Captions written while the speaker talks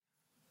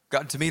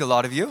Gotten to meet a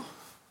lot of you.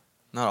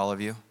 Not all of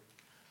you.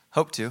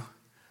 Hope to.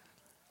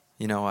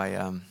 You know,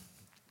 I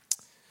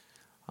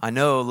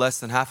know less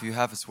than half of you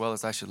half as well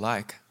as I should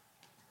like.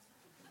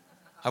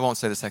 I won't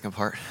say the second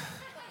part.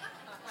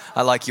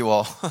 I like you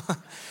all.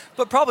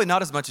 But probably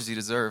not as much as you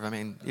deserve. I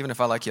mean, even if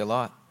I like you a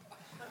lot.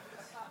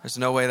 There's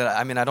no way that,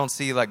 I don't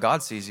see you like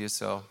God sees you,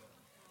 so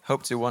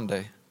hope to one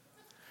day.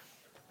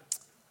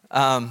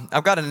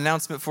 I've got an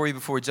announcement for you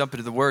before we jump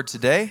into the Word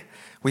today.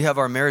 We have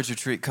our marriage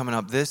retreat coming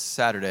up this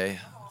Saturday,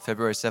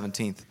 February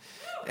 17th.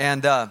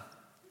 And,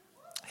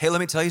 hey,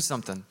 let me tell you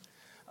something.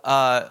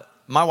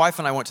 My wife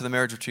and I went to the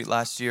marriage retreat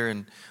last year,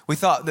 and we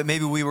thought that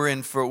maybe we were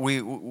in for,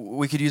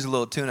 we could use a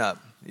little tune-up,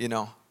 you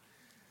know,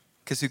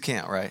 because who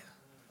can't, right?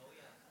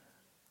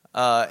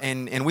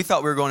 And we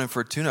thought we were going in for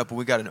a tune-up, but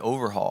we got an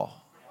overhaul.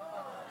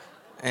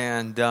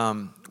 And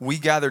we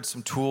gathered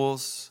some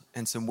tools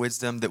and some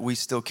wisdom that we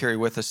still carry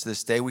with us to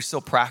this day. We still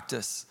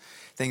practice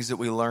things that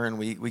we learn.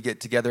 We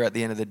get together at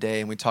the end of the day,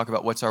 and we talk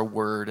about what's our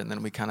word, and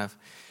then we kind of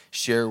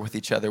share with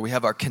each other. We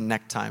have our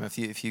connect time.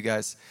 If you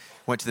guys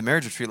went to the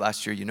marriage retreat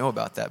last year, you know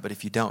about that. But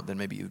if you don't, then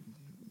maybe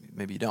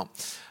you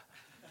don't.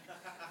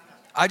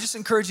 I just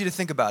encourage you to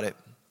think about it.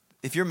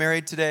 If you're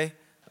married today,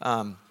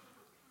 I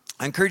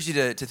encourage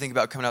you to think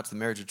about coming out to the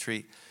marriage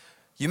retreat.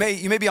 You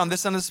may be on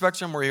this end of the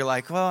spectrum where you're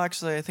like, well,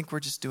 actually, I think we're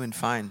just doing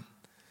fine.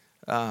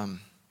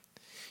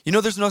 You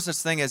know, there's no such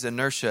thing as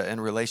inertia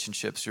in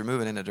relationships. You're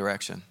moving in a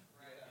direction.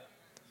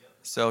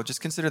 So just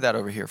consider that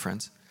over here,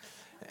 friends.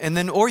 And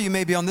then, or you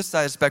may be on this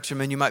side of the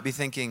spectrum and you might be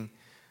thinking,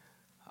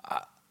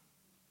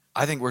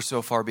 I think we're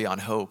so far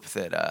beyond hope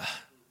that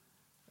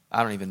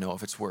I don't even know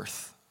if it's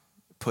worth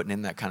putting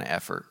in that kind of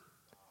effort.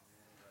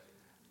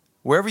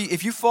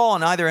 If you fall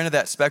on either end of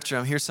that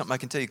spectrum, here's something I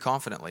can tell you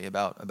confidently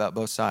about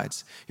both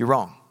sides. You're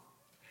wrong.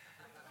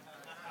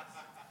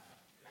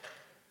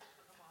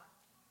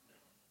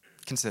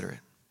 Consider it.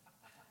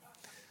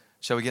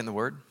 Shall we get in the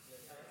Word?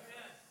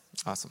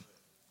 Awesome.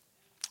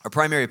 Our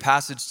primary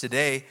passage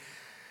today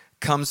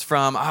comes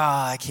from,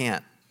 I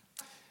can't.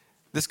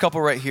 This couple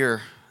right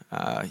here,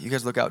 you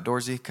guys look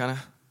outdoorsy, kind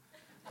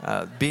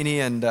of. Beanie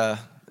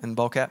and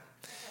ball cap.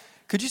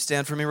 Could you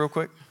stand for me real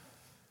quick?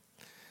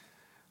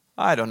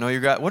 I don't know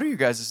your guys. What are your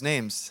guys'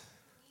 names?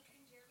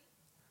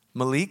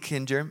 Malik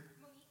and Jeremy?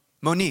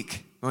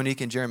 Monique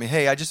and Jeremy.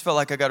 Hey, I just felt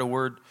like I got a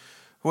word.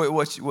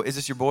 What is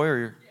this your boy or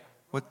your,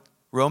 what?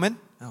 Roman?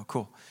 Oh,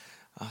 cool.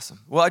 Awesome.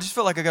 Well, I just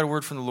felt like I got a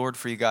word from the Lord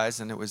for you guys,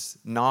 and it was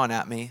gnawing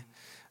at me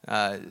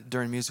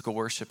during musical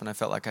worship, and I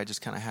felt like I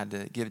just kind of had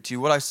to give it to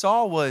you. What I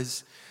saw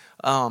was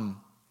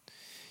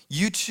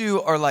you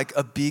two are like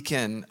a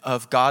beacon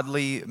of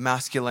godly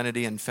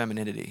masculinity and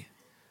femininity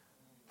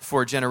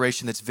for a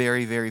generation that's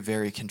very, very,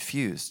 very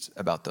confused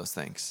about those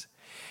things.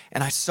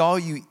 And I saw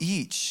you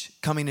each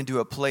coming into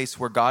a place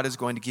where God is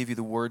going to give you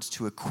the words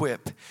to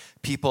equip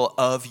people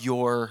of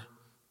your,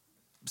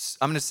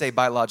 I'm going to say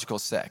biological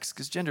sex,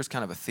 because gender is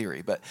kind of a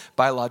theory, but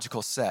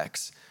biological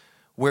sex,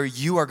 where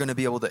you are going to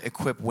be able to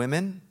equip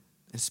women,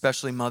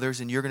 especially mothers,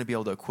 and you're going to be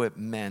able to equip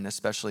men,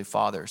 especially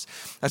fathers.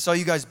 I saw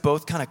you guys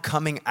both kind of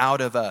coming out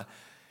of have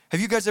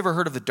you guys ever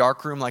heard of the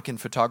dark room, like in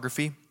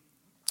photography,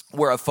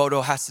 where a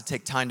photo has to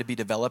take time to be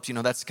developed? You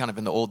know, that's kind of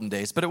in the olden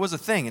days, but it was a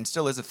thing and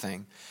still is a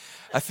thing.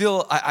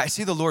 I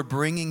see the Lord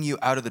bringing you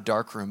out of the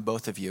dark room,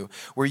 both of you,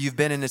 where you've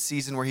been in a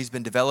season where he's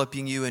been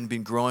developing you and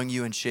been growing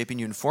you and shaping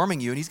you and forming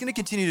you. And he's going to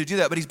continue to do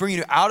that, but he's bringing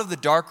you out of the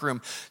dark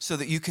room so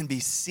that you can be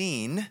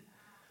seen,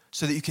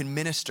 so that you can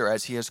minister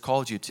as he has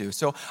called you to.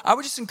 So I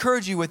would just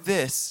encourage you with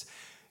this.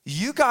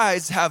 You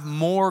guys have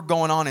more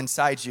going on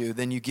inside you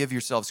than you give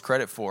yourselves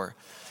credit for.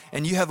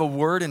 And you have a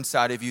word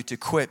inside of you to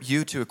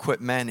equip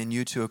men and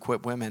you to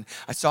equip women.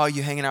 I saw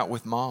you hanging out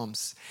with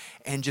moms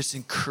and just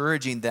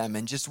encouraging them,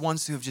 and just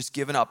ones who have just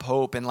given up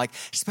hope, and like,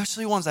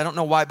 especially ones, I don't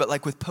know why, but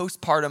like with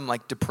postpartum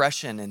like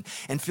depression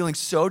and feeling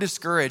so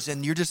discouraged,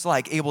 and you're just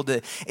like able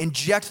to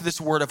inject this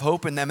word of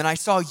hope in them. And I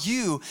saw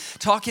you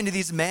talking to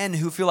these men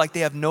who feel like they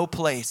have no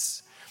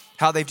place,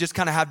 how they've just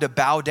kind of had to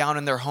bow down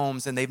in their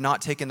homes and they've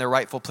not taken their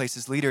rightful place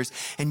as leaders,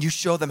 and you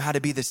show them how to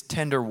be this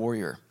tender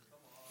warrior.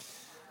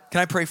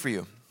 Can I pray for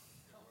you?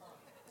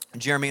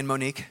 Jeremy and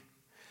Monique,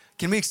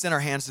 can we extend our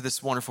hands to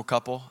this wonderful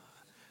couple?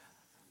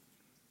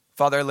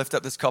 Father, I lift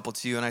up this couple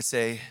to you and I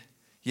say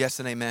yes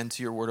and amen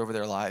to your word over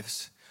their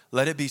lives.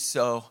 Let it be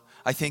so.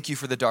 I thank you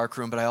for the dark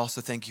room, but I also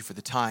thank you for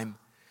the time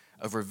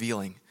of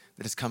revealing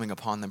that is coming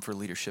upon them for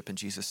leadership in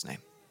Jesus' name.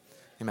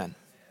 Amen.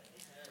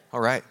 All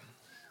right.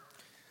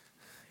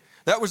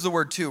 That was the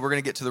word two. We're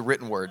going to get to the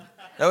written word.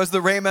 That was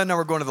the Rhema. Now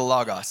we're going to the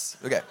Logos.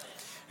 Okay,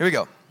 here we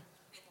go.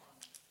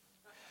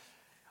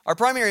 Our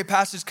primary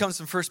passage comes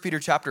from 1 Peter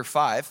chapter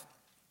 5.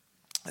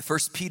 1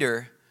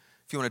 Peter,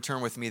 if you want to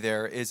turn with me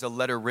there, is a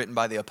letter written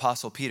by the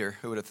Apostle Peter.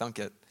 Who would have thunk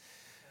it?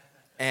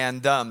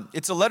 And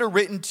it's a letter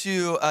written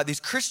to these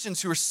Christians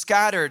who were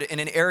scattered in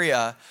an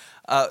area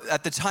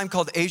at the time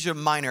called Asia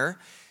Minor.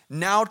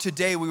 Now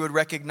today we would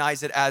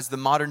recognize it as the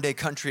modern day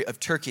country of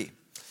Turkey.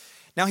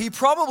 Now, he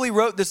probably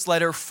wrote this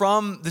letter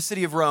from the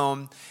city of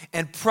Rome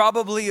and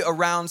probably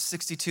around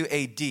 62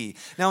 AD.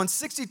 Now, in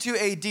 62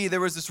 AD, there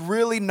was this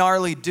really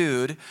gnarly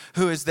dude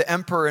who is the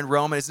emperor in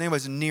Rome, and his name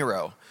was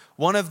Nero,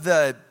 one of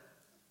the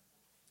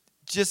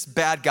just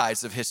bad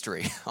guys of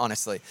history,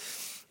 honestly.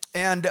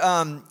 And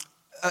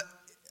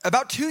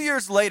about 2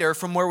 years later,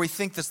 from where we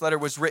think this letter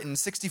was written,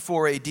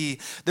 64 AD,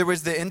 there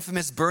was the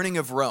infamous burning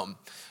of Rome,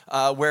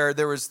 where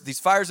there was these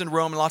fires in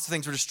Rome and lots of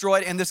things were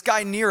destroyed. And this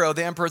guy Nero,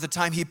 the emperor at the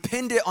time, he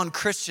pinned it on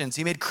Christians.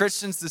 He made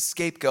Christians the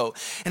scapegoat.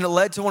 And it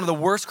led to one of the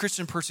worst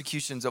Christian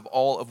persecutions of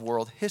all of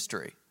world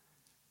history.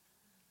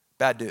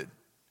 Bad dude.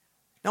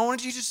 Now, I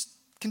wanted you to just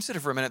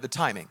consider for a minute the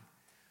timing.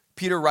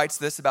 Peter writes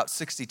this about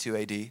 62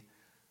 AD.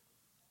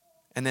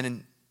 And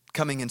then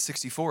coming in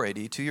 64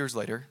 AD, 2 years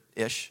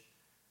later-ish,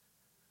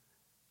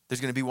 there's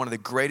going to be one of the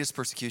greatest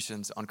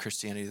persecutions on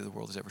Christianity that the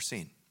world has ever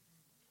seen.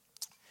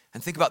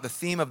 And think about the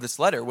theme of this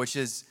letter, which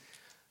is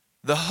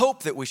the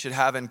hope that we should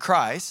have in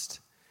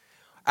Christ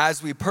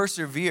as we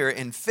persevere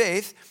in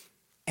faith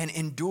and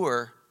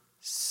endure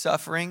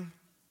suffering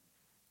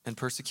and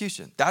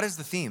persecution. That is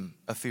the theme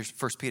of 1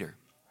 Peter.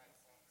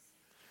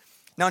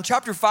 Now in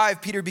chapter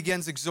 5, Peter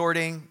begins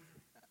exhorting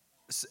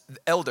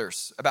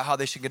elders about how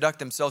they should conduct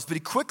themselves, but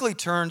he quickly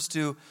turns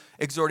to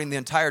exhorting the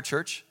entire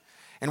church.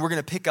 And we're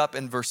going to pick up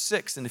in verse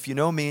 6. And if you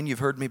know me and you've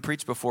heard me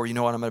preach before, you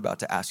know what I'm about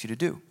to ask you to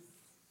do.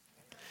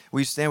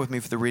 Will you stand with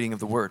me for the reading of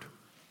the word?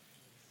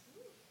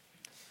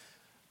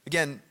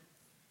 Again,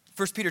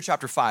 1 Peter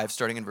chapter 5,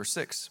 starting in verse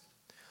 6.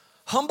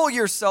 Humble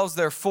yourselves,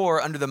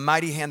 therefore, under the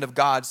mighty hand of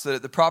God, so that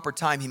at the proper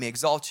time he may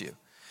exalt you,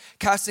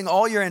 casting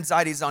all your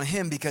anxieties on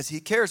him because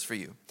he cares for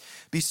you.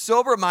 Be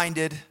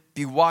sober-minded,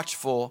 be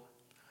watchful.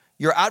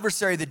 Your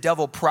adversary, the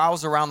devil,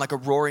 prowls around like a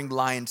roaring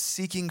lion,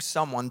 seeking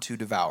someone to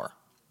devour.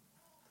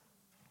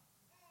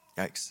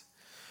 Yikes.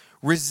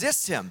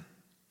 Resist him,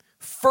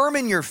 firm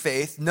in your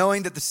faith,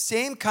 knowing that the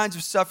same kinds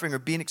of suffering are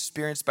being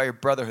experienced by your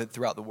brotherhood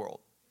throughout the world.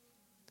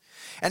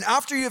 And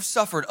after you have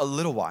suffered a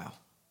little while,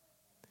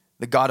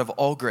 the God of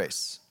all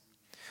grace,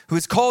 who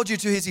has called you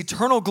to his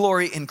eternal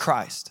glory in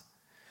Christ,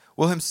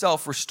 will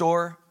himself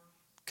restore,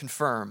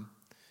 confirm,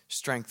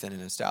 strengthen,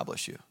 and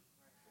establish you.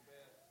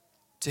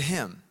 To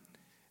him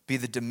be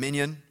the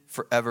dominion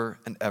forever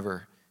and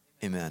ever.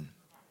 Amen.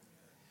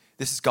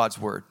 This is God's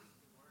word.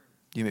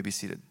 You may be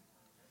seated.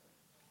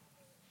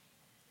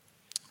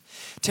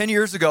 10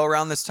 years ago,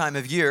 around this time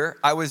of year,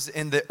 I was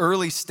in the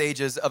early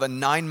stages of a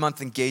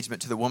 9-month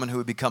engagement to the woman who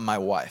would become my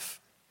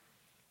wife.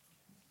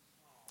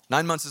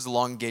 9 months is a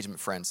long engagement,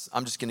 friends.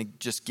 I'm just going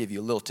to give you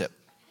a little tip.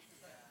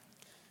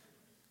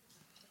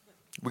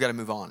 We got to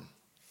move on.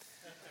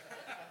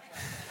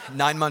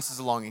 9 months is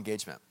a long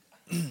engagement,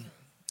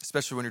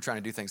 especially when you're trying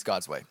to do things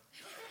God's way.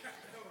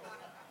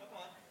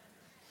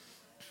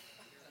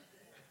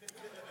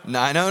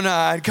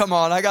 909, come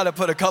on, I got to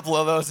put a couple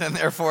of those in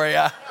there for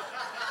you.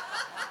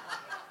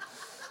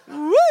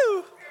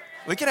 Woo!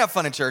 We can have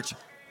fun in church.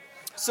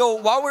 So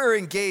while we were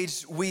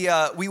engaged, we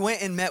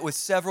went and met with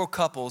several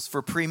couples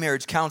for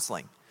pre-marriage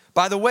counseling.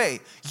 By the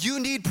way,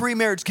 you need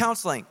pre-marriage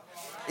counseling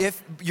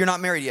if you're not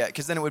married yet,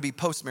 because then it would be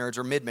post-marriage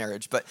or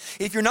mid-marriage. But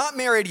if you're not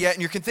married yet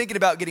and you're thinking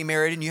about getting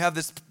married and you have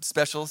this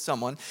special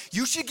someone,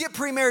 you should get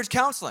pre-marriage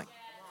counseling.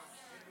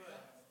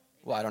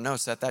 Well, I don't know,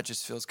 Seth, that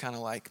just feels kind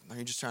of like, are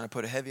you just trying to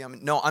put a heavy on me?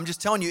 No, I'm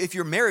just telling you, if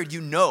you're married, you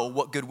know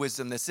what good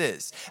wisdom this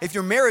is. If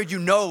you're married, you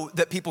know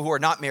that people who are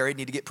not married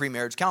need to get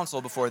pre-marriage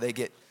counsel before they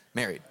get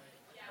married.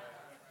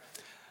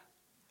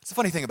 It's a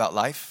funny thing about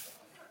life.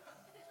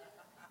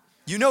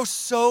 You know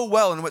so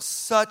well and with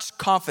such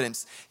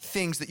confidence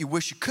things that you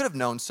wish you could have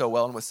known so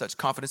well and with such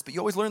confidence, but you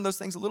always learn those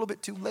things a little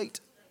bit too late.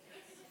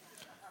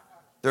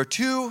 There are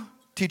two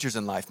teachers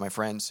in life, my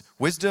friends,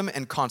 wisdom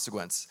and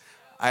consequence.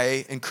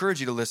 I encourage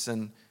you to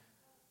listen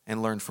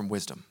and learn from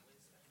wisdom.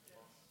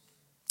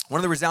 One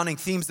of the resounding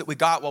themes that we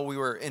got while we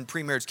were in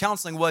pre-marriage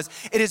counseling was,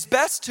 it is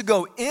best to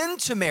go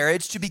into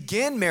marriage, to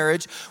begin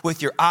marriage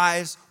with your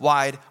eyes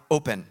wide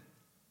open.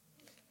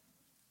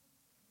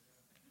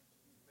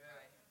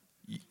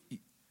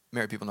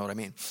 Married people know what I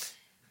mean.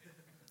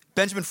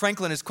 Benjamin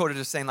Franklin is quoted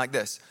as saying like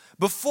this: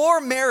 before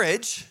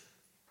marriage,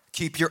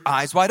 keep your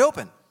eyes wide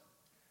open.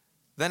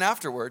 Then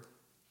afterward,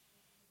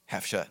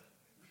 half shut.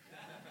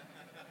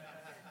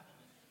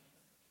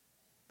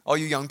 All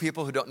you young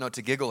people who don't know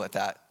to giggle at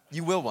that,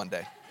 you will one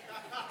day.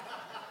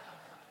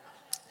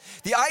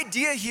 The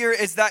idea here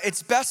is that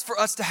it's best for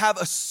us to have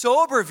a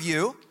sober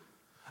view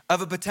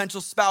of a potential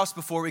spouse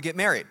before we get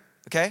married,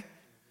 okay?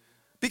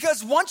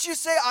 Because once you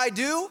say I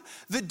do,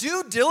 the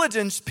due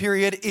diligence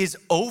period is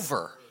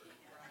over.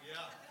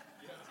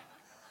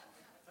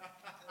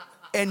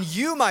 And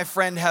you, my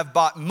friend, have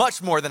bought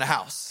much more than a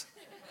house.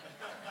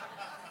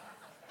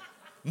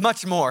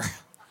 Much more.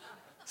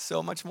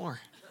 So much more.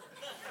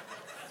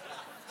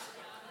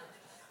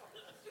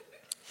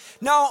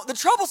 Now, the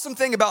troublesome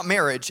thing about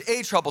marriage,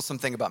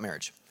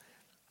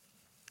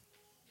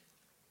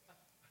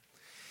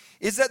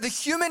 is that the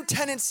human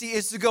tendency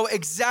is to go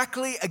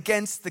exactly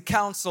against the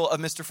counsel of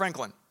Mr.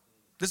 Franklin.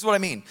 This is what I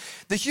mean.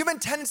 The human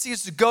tendency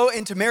is to go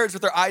into marriage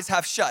with our eyes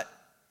half shut.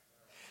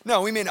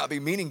 No, we may not be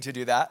meaning to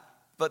do that,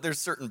 but there's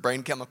certain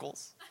brain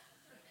chemicals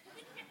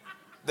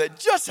that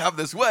just have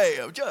this way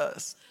of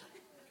just.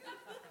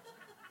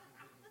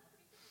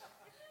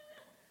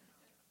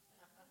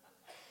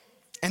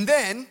 And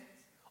then,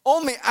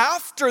 only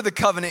after the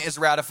covenant is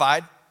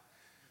ratified,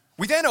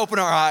 we then open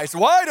our eyes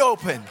wide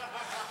open.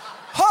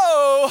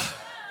 Oh,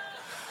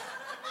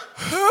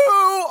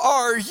 who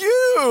are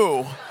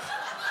you?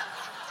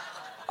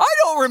 I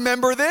don't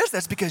remember this.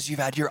 That's because you've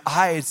had your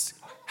eyes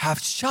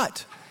half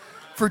shut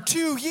for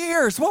 2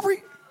 years. What were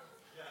you?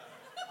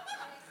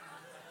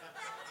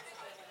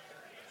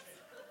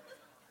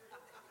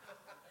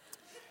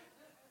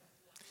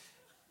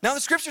 Now, the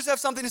scriptures have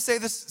something to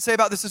say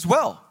about this as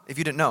well, if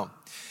you didn't know.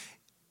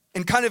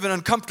 In kind of an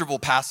uncomfortable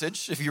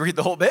passage, if you read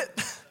the whole bit.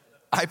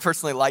 I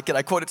personally like it.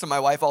 I quote it to my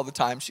wife all the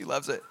time. She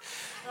loves it.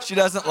 She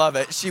doesn't love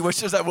it. She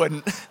wishes I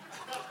wouldn't.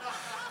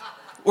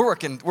 We're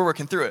working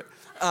through it.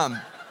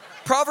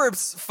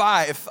 Proverbs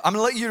 5, I'm going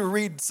to let you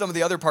read some of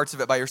the other parts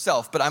of it by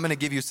yourself, but I'm going to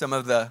give you some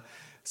of the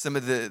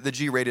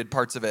G-rated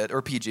parts of it,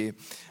 or PG.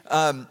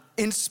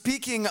 In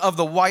speaking of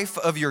the wife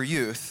of your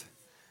youth,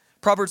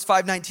 Proverbs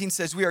 5:19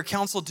 says, we are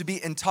counseled to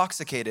be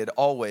intoxicated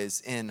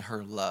always in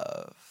her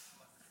love.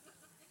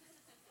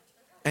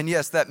 And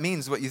yes, that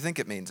means what you think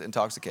it means,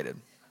 intoxicated.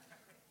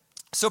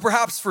 So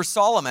perhaps for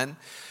Solomon,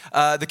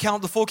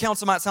 the full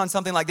counsel might sound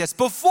something like this.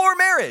 Before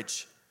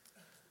marriage,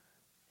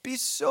 be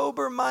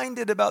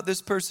sober-minded about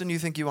this person you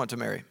think you want to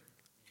marry.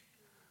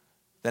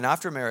 Then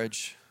after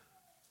marriage,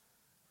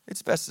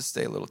 it's best to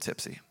stay a little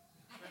tipsy.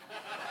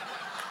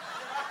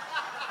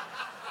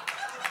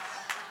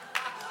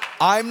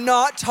 I'm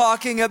not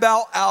talking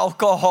about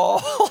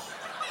alcohol.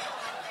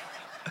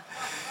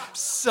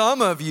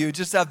 Some of you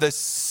just have the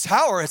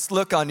sourest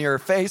look on your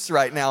face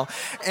right now.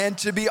 And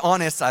to be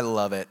honest, I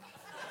love it.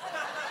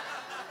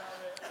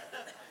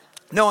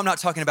 No, I'm not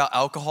talking about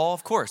alcohol,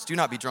 of course. Do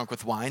not be drunk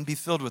with wine. Be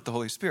filled with the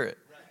Holy Spirit.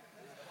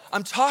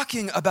 I'm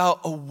talking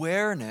about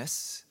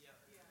awareness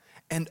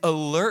and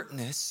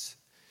alertness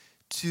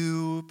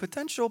to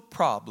potential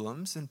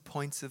problems and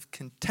points of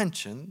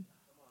contention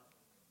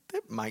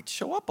that might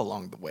show up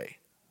along the way.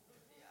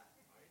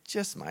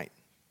 Just might.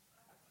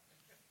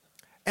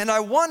 And I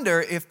wonder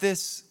if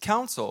this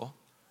counsel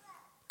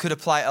could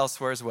apply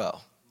elsewhere as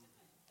well.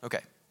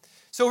 Okay.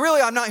 So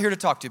really, I'm not here to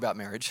talk to you about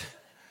marriage.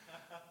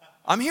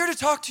 I'm here to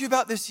talk to you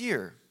about this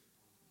year,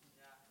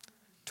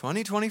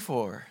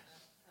 2024.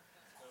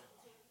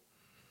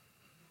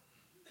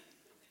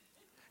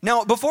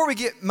 Now, before we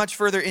get much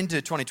further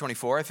into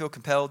 2024, I feel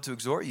compelled to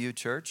exhort you,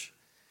 church,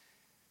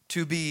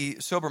 to be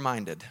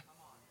sober-minded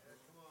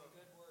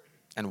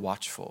and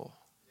watchful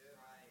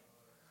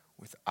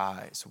with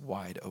eyes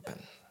wide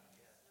open.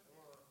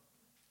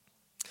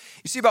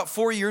 You see, about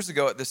 4 years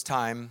ago at this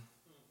time,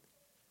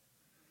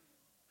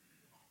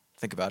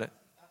 think about it,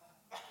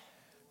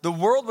 the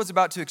world was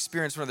about to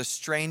experience one of the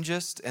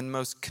strangest and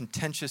most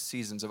contentious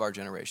seasons of our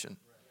generation.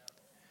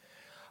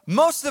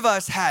 Most of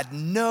us had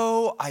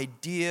no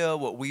idea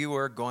what we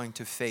were going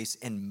to face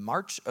in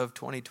March of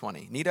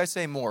 2020. Need I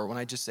say more when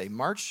I just say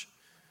March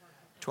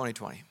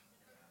 2020?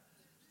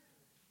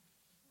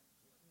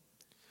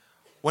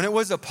 When it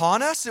was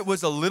upon us, it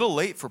was a little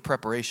late for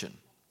preparation.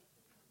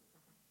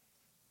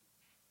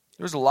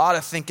 There was a lot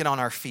of thinking on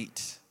our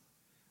feet.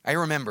 I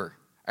remember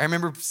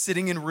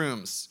sitting in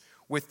rooms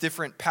with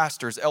different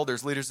pastors,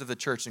 elders, leaders of the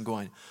church and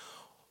going,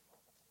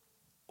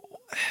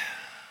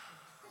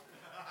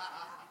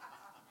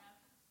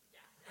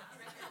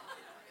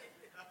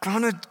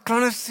 kind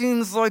of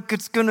seems like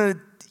it's gonna,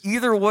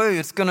 either way,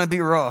 it's gonna be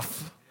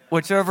rough,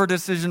 whichever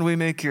decision we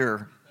make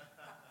here.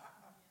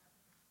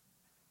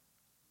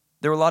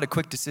 There were a lot of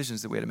quick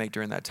decisions that we had to make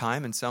during that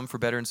time, and some for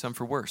better and some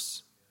for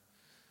worse.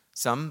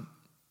 Some,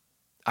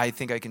 I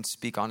think I can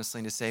speak honestly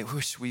and to say,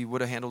 wish we would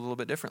have handled a little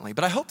bit differently.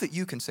 But I hope that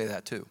you can say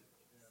that too.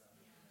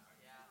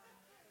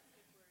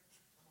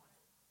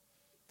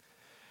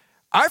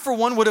 I, for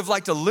one, would have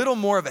liked a little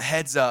more of a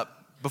heads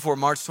up before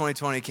March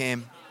 2020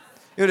 came.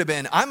 It would have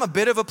been, I'm a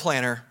bit of a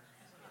planner,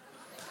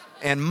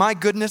 and my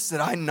goodness did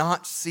I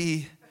not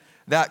see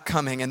that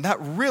coming, and that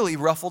really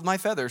ruffled my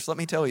feathers, let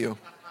me tell you.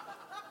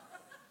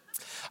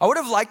 I would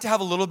have liked to have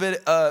a little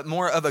bit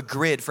more of a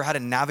grid for how to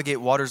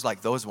navigate waters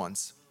like those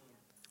ones.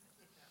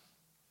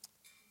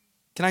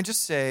 Can I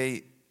just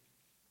say,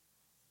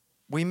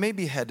 we may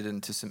be headed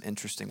into some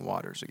interesting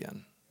waters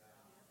again.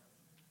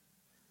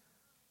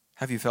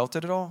 Have you felt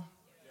it at all?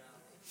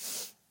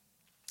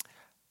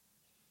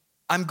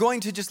 I'm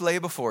going to just lay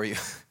before you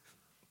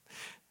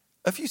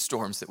a few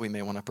storms that we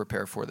may want to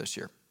prepare for this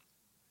year.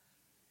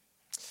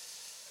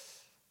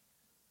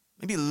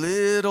 Maybe a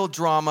little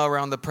drama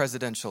around the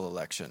presidential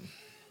election.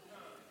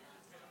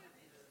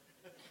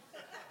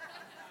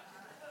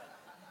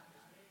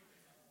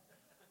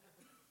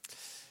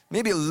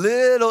 Maybe a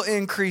little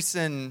increase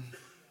in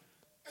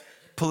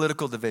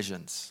political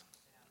divisions.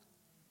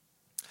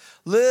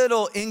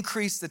 Little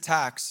increased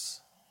attacks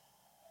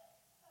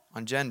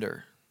on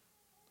gender,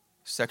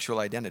 sexual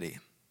identity.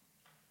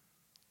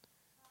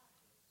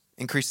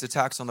 Increased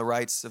attacks on the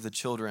rights of the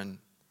children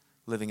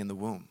living in the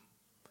womb.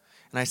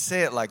 And I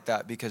say it like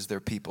that because they're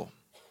people.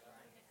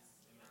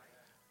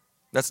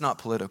 That's not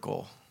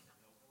political.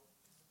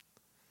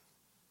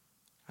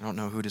 I don't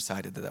know who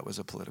decided that that was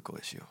a political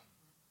issue.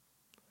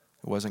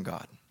 It wasn't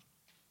God.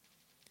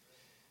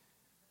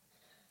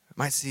 I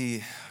might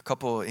see a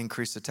couple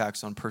increased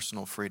attacks on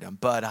personal freedom,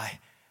 but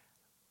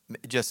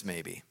just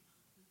maybe.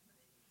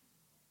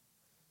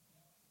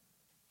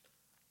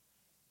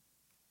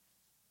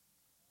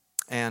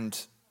 And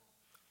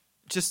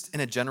just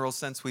in a general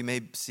sense, we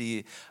may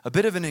see a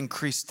bit of an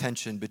increased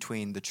tension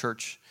between the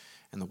church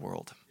and the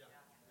world.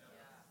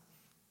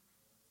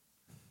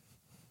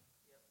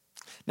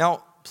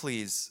 Now,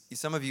 please,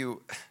 some of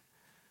you,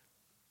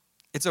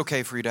 it's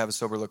okay for you to have a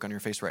sober look on your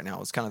face right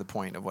now. It's kind of the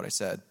point of what I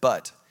said.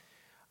 But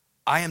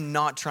I am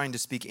not trying to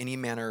speak any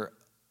manner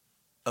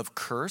of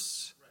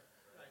curse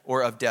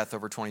or of death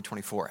over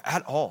 2024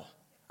 at all.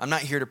 I'm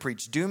not here to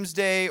preach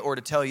doomsday or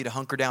to tell you to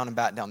hunker down and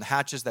batten down the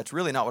hatches. That's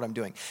really not what I'm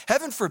doing.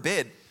 Heaven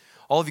forbid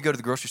all of you go to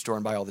the grocery store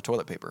and buy all the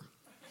toilet paper.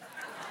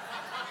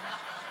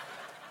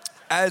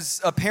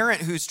 As a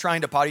parent who's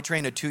trying to potty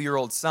train a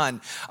 2-year-old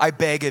son, I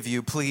beg of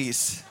you,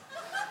 please.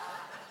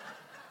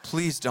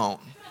 Please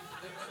don't.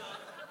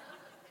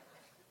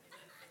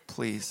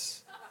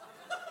 Please.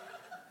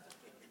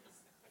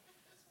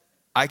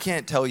 I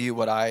can't tell you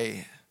what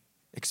I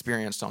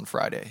experienced on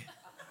Friday.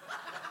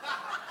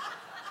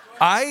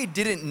 I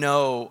didn't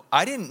know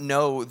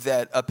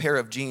that a pair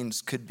of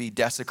jeans could be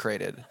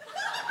desecrated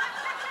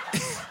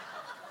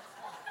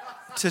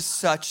to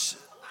such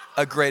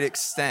a great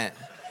extent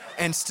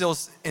and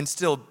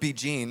still be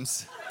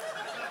jeans.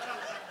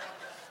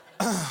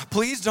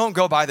 Please don't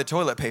go buy the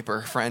toilet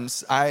paper,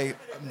 friends.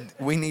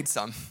 We need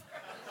some.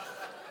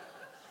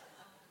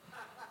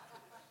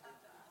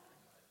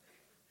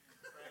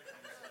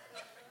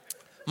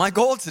 My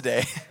goal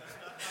today,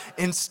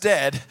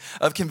 instead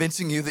of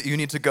convincing you that you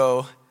need to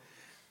go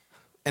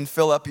and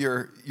fill up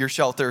your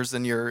shelters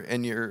and your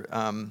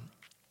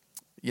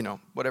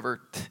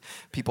whatever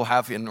people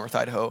have in North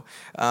Idaho,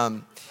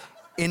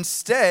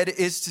 instead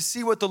is to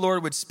see what the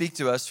Lord would speak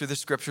to us through the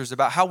scriptures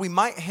about how we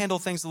might handle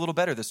things a little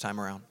better this time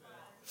around.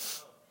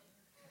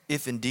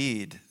 If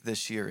indeed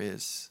this year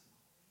is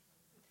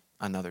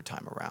another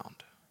time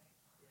around.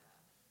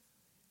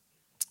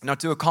 Now,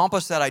 to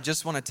accomplish that, I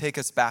just want to take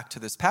us back to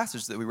this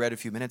passage that we read a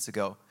few minutes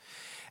ago.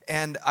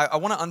 And I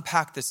want to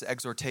unpack this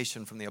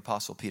exhortation from the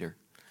Apostle Peter,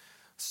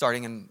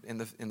 starting in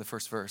the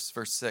first verse,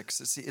 verse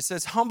 6. It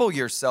says, "Humble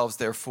yourselves,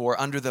 therefore,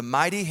 under the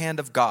mighty hand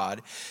of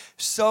God,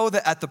 so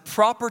that at the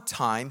proper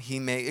time he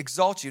may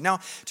exalt you." Now,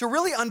 to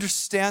really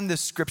understand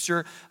this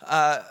scripture,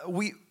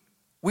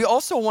 we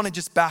also want to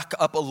just back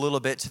up a little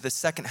bit to the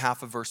second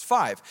half of verse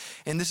 5.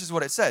 And this is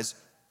what it says.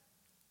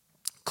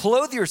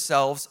 "Clothe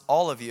yourselves,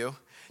 all of you,"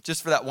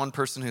 just for that one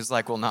person who's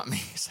like, well, not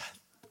me.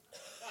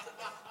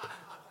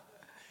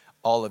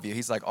 All of you.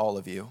 He's like, all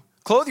of you.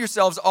 "Clothe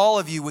yourselves, all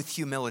of you, with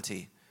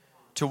humility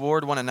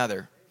toward one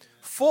another.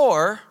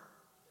 For,"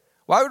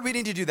 why would we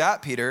need to do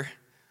that, Peter?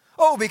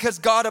 "Oh, because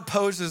God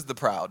opposes the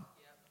proud,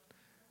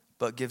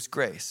 but gives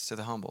grace to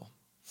the humble."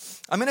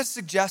 I'm going to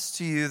suggest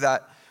to you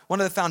that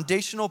one of the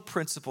foundational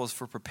principles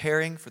for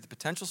preparing for the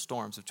potential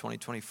storms of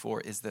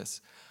 2024 is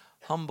this: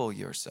 humble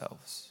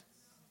yourselves.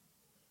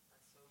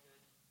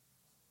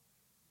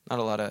 Not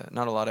a lot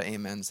of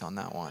amens on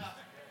that one.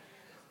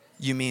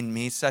 You mean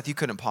me, Seth? You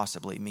couldn't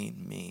possibly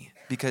mean me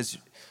because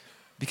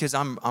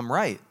I'm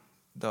right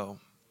though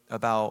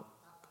about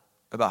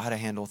how to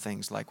handle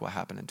things like what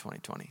happened in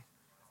 2020.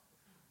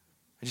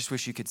 I just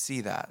wish you could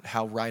see that,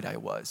 how right I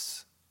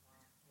was.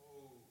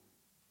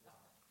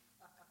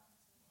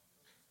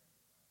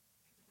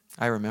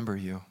 I remember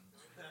you.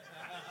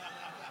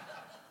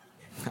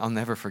 I'll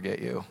never forget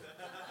you.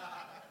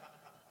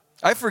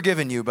 I've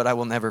forgiven you, but I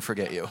will never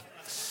forget you.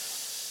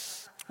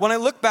 When I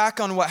look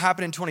back on what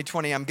happened in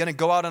 2020, I'm going to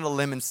go out on a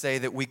limb and say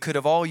that we could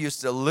have all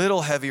used a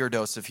little heavier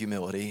dose of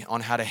humility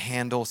on how to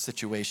handle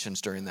situations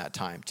during that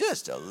time.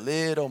 Just a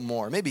little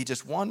more, maybe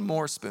just one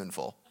more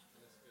spoonful.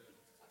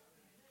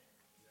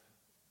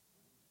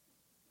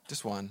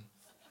 Just one.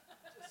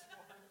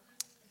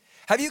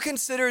 Have you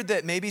considered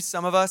that maybe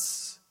some of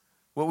us,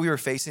 what we were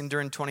facing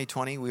during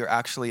 2020, we were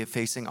actually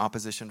facing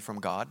opposition from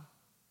God?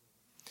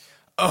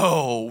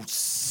 Oh,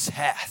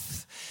 Seth.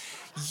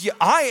 Yeah,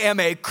 I am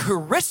a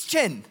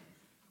Christian.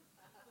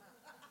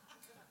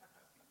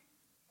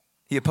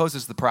 He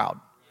opposes the proud.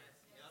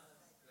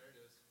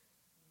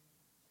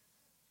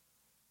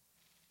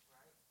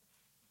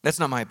 That's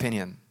not my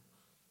opinion.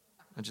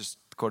 I'm just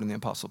quoting the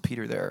Apostle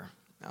Peter there.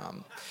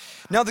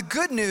 Now, the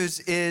good news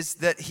is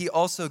that he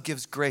also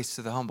gives grace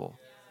to the humble.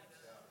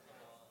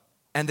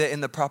 And that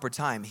in the proper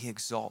time, he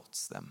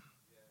exalts them.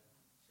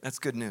 That's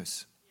good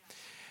news.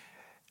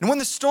 And when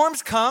the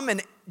storms come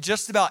and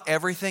just about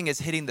everything is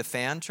hitting the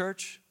fan,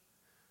 church,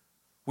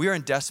 we are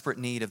in desperate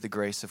need of the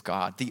grace of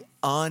God, the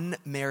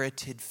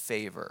unmerited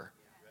favor.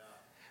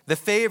 The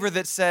favor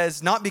that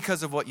says, not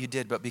because of what you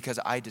did, but because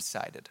I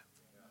decided.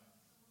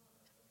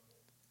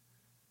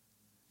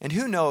 And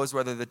who knows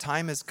whether the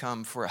time has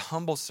come for a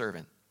humble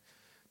servant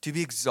to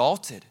be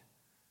exalted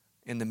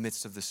in the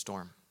midst of the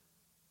storm.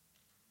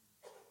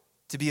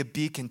 To be a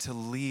beacon to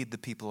lead the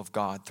people of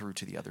God through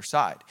to the other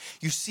side.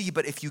 You see,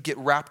 but if you get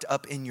wrapped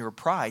up in your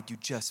pride, you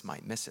just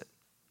might miss it.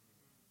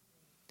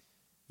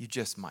 You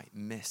just might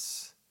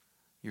miss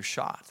your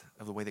shot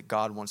of the way that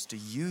God wants to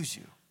use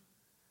you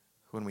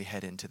when we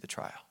head into the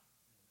trial.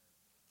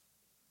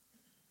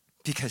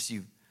 Because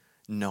you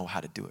know how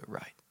to do it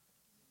right.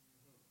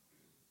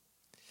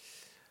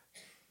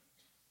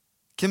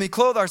 Can we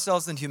clothe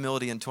ourselves in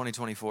humility in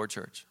 2024,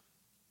 church?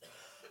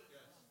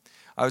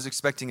 I was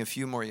expecting a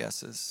few more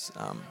yeses.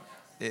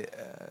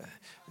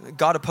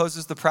 God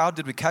opposes the proud.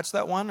 Did we catch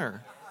that one,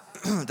 or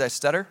did I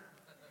stutter?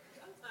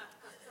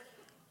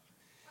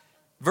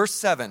 Verse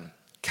 7,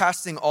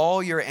 casting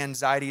all your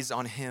anxieties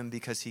on him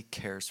because he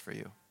cares for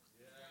you.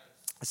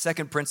 The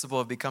second principle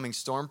of becoming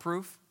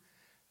stormproof,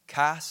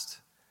 cast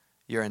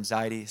your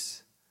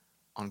anxieties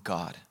on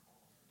God.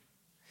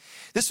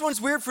 This one's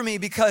weird for me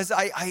because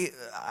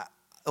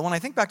when I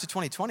think back to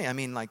 2020, I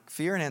mean, like,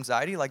 fear and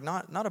anxiety, like,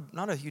 not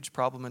a huge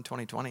problem in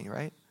 2020,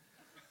 right?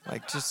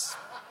 Like, just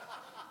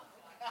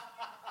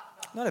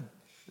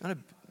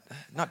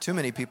not too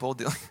many people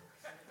dealing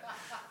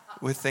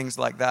with things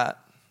like that.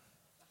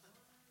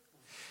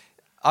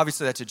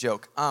 Obviously, that's a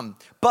joke.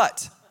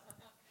 But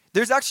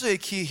there's actually a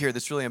key here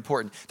that's really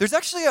important. There's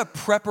actually a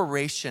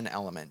preparation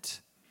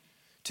element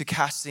to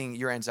casting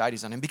your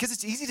anxieties on him, because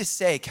it's easy to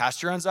say,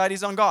 cast your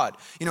anxieties on God.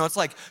 You know, it's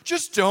like,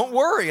 just don't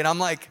worry. And I'm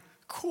like,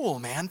 cool,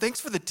 man. Thanks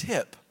for the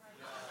tip.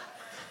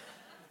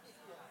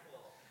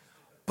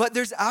 But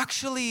there's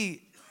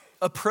actually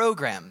a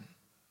program.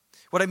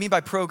 What I mean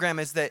by program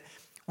is that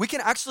we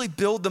can actually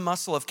build the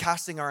muscle of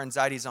casting our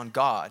anxieties on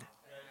God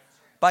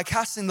by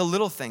casting the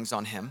little things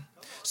on him,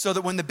 so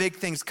that when the big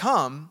things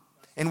come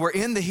and we're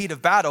in the heat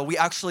of battle, we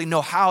actually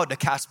know how to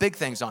cast big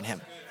things on him.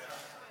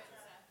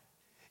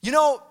 You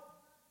know,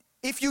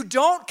 if you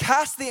don't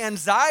cast the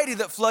anxiety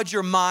that floods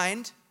your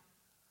mind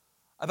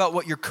about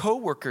what your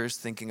coworker is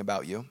thinking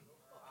about you,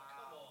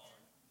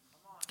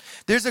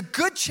 there's a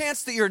good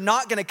chance that you're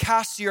not going to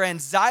cast your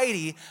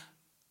anxiety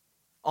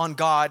on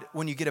God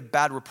when you get a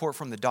bad report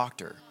from the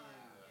doctor.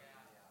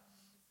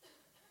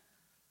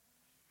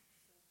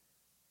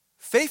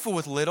 Faithful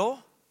with little,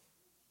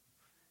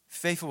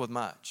 faithful with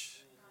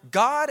much.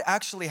 God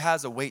actually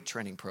has a weight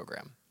training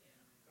program.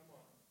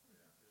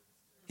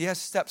 He has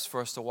steps for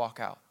us to walk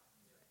out.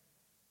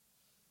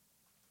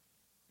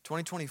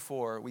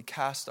 2024, we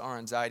cast our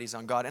anxieties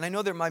on God. And I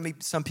know there might be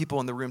some people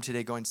in the room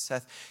today going,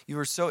 Seth, you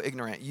are so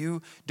ignorant.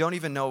 You don't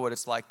even know what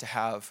it's like to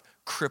have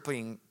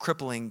crippling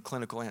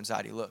clinical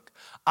anxiety. Look,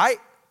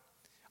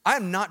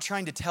 I'm not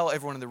trying to tell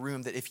everyone in the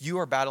room that if you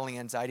are battling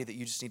anxiety that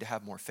you just need to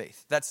have more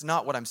faith. That's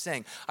not what I'm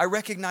saying. I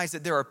recognize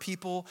that there are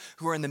people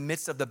who are in the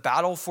midst of the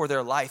battle for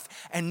their life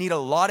and need a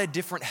lot of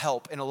different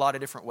help in a lot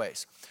of different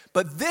ways.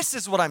 But this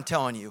is what I'm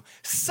telling you.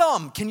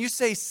 Can you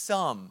say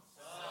some?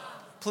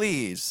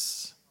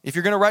 Please. If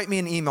you're going to write me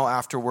an email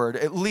afterward,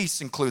 at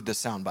least include the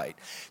soundbite.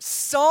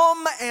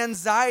 Some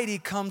anxiety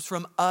comes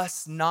from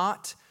us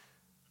not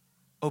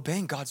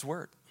obeying God's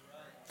word.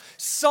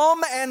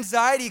 Some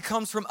anxiety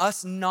comes from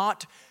us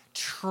not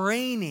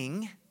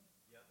training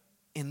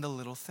in the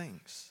little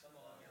things.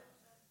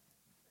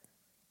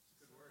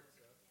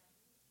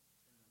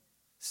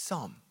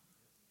 Some.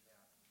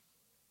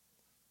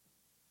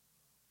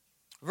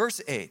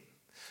 Verse 8.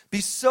 Be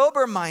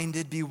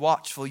sober-minded, be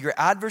watchful. Your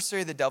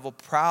adversary, the devil,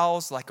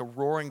 prowls like a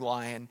roaring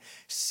lion,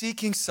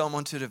 seeking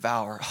someone to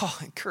devour. Oh,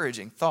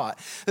 encouraging thought.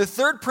 The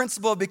third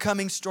principle of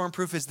becoming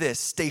stormproof is this: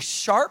 stay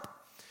sharp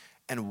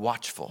and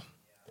watchful.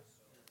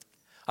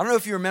 I don't know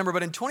if you remember,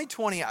 but in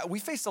 2020, we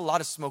faced a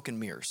lot of smoke and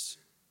mirrors.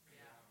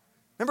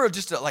 Remember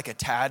just like a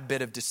tad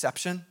bit of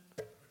deception?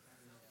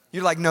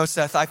 You're like, no,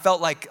 Seth, I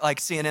felt like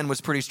CNN was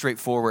pretty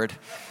straightforward.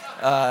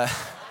 I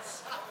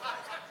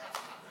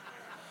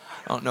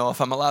don't know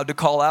if I'm allowed to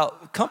call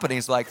out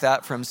companies like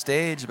that from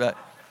stage, but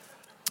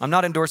I'm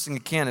not endorsing a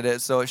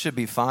candidate, so it should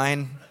be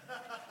fine.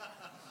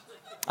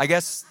 I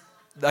guess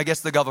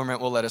the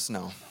government will let us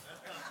know.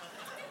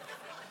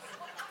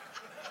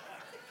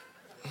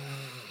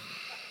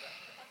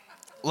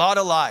 A lot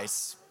of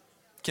lies.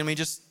 Can we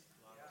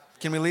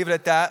leave it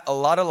at that? A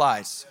lot of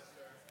lies.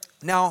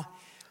 Now,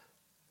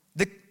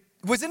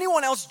 was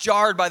anyone else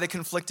jarred by the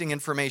conflicting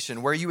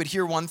information where you would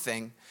hear one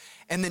thing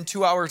and then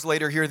 2 hours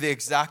later hear the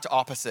exact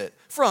opposite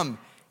from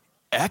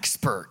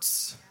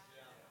experts?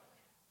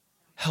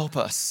 Help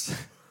us.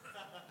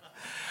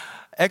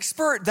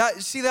 Expert,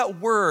 that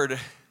word.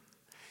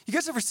 You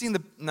guys ever seen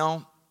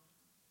You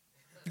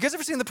guys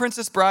ever seen The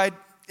Princess Bride?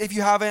 If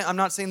you haven't, I'm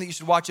not saying that you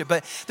should watch it,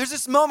 but there's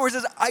this moment where it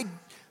says,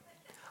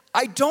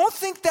 I don't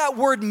think that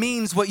word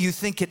means what you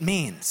think it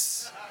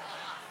means.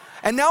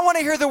 And now when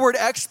I hear the word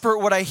expert,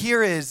 what I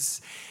hear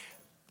is,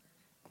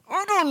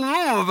 I don't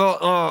know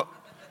about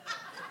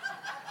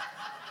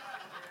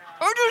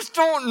I just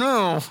don't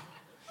know.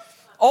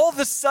 All of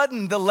a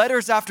sudden, the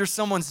letters after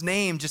someone's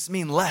name just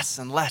mean less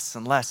and less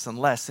and less and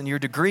less. And your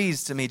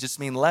degrees to me just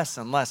mean less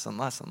and less and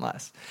less and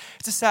less.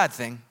 It's a sad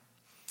thing.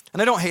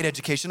 And I don't hate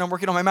education. I'm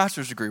working on my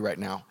master's degree right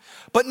now.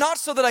 But not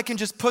so that I can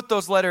just put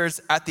those letters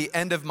at the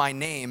end of my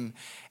name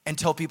and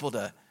tell people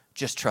to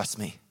just trust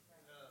me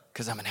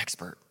because I'm an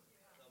expert.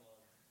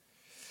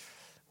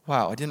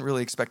 Wow, I didn't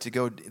really expect to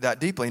go that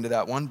deeply into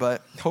that one,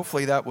 but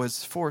hopefully that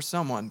was for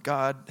someone.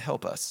 God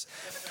help us.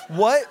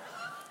 What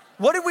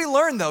did we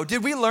learn, though?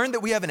 Did we learn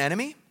that we have an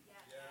enemy?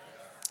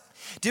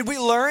 Did we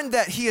learn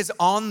that he is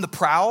on the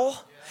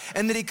prowl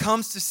and that he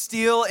comes to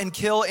steal and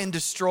kill and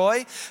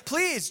destroy?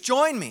 Please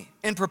join me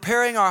in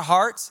preparing our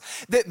hearts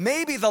that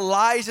maybe the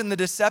lies and the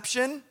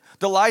deception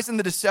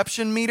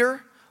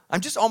meter, I'm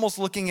just almost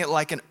looking at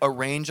like a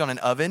range on an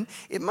oven.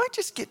 It might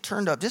just get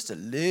turned up just a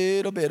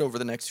little bit over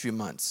the next few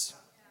months.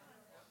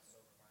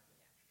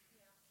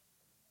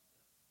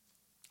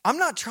 I'm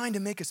not trying to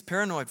make us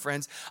paranoid,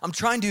 friends. I'm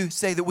trying to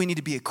say that we need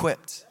to be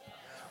equipped.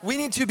 We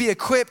need to be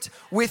equipped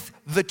with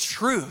the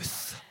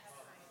truth.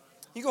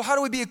 You go, how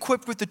do we be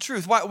equipped with the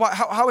truth?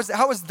 How is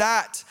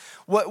that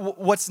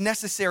what's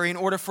necessary in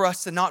order for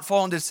us to not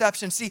fall into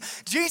deception? See,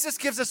 Jesus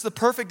gives us the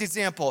perfect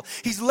example.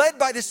 He's led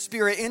by the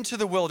Spirit into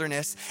the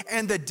wilderness,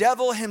 and the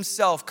devil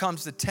himself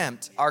comes to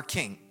tempt our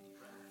King.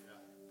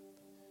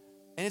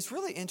 And it's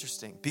really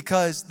interesting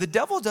because the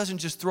devil doesn't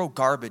just throw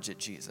garbage at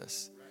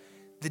Jesus.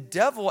 The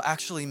devil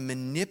actually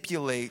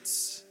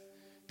manipulates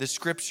the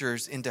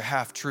scriptures into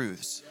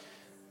half-truths.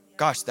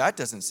 Gosh, that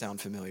doesn't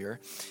sound familiar.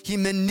 He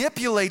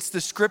manipulates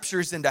the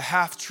scriptures into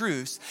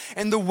half-truths.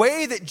 And the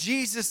way that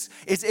Jesus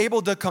is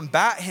able to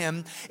combat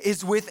him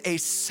is with a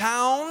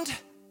sound,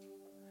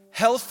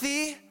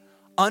 healthy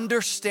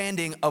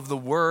understanding of the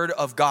Word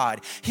of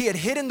God. He had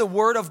hidden the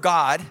Word of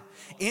God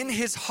in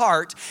his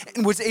heart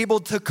and was able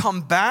to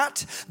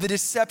combat the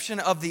deception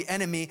of the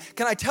enemy.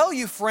 Can I tell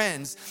you,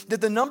 friends,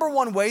 that the number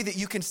one way that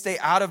you can stay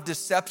out of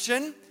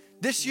deception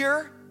this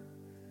year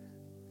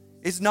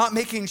is not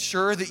making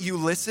sure that you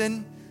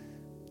listen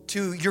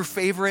to your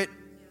favorite,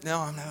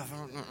 no,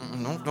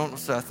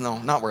 Seth, no,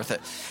 not worth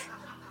it.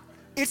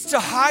 It's to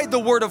hide the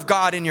Word of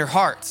God in your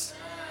hearts.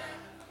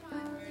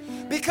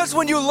 Because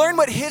when you learn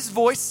what his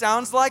voice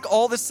sounds like,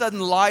 all of a sudden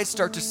lies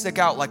start to stick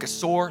out like a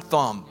sore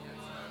thumb.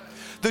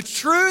 The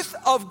truth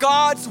of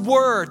God's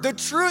word, the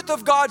truth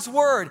of God's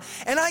word.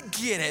 And I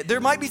get it. There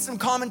might be some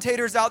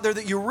commentators out there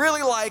that you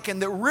really like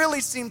and that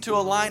really seem to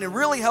align and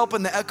really help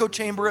in the echo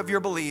chamber of your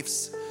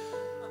beliefs.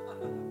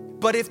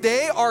 But if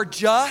they are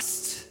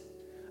just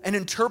an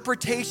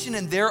interpretation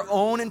and their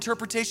own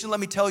interpretation, let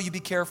me tell you, be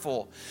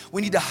careful.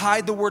 We need to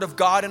hide the word of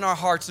God in our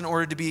hearts in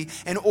order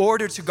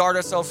to guard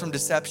ourselves from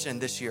deception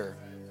this year.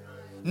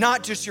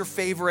 Not just your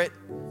favorite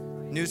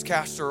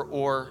newscaster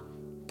or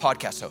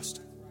podcast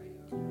host.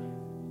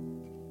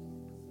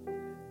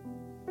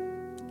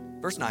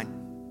 Verse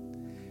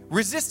 9,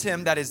 resist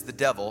him, that is the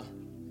devil,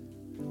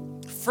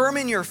 firm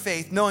in your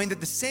faith, knowing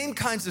that the same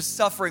kinds of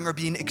suffering are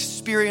being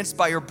experienced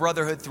by your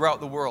brotherhood throughout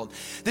the world.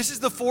 This is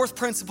the fourth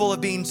principle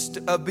of being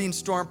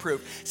stormproof.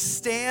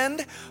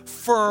 Stand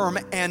firm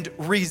and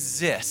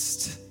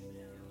resist.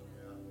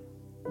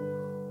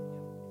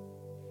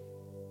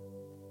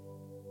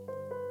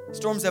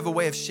 Storms have a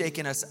way of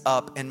shaking us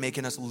up and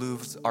making us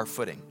lose our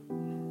footing.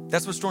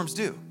 That's what storms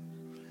do.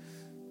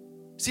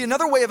 See,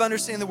 another way of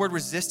understanding the word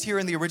resist here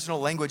in the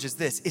original language is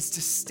this. It's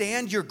to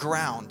stand your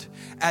ground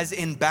as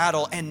in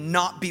battle and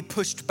not be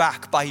pushed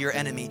back by your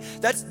enemy.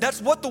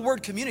 That's what the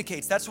word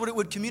communicates. That's what it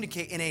would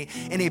communicate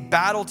in a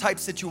battle type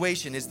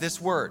situation is this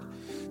word.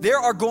 There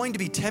are going to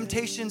be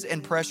temptations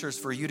and pressures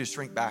for you to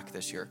shrink back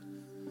this year.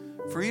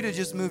 For you to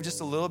just move just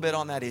a little bit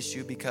on that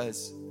issue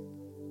because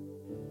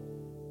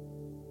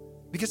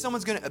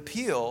someone's going to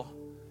appeal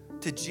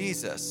to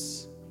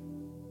Jesus,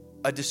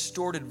 a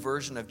distorted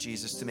version of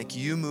Jesus, to make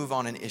you move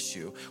on an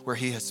issue where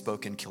he has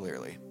spoken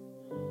clearly.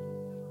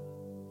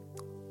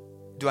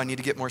 Do I need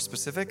to get more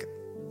specific?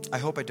 I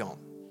hope I don't.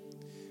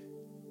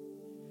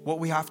 What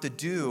we have to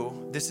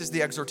do, this is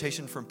the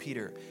exhortation from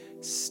Peter,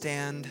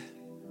 stand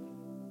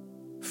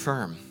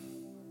firm.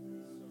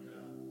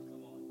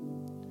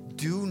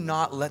 Do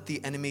not let the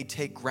enemy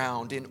take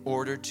ground in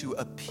order to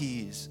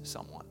appease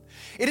someone.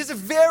 It is a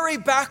very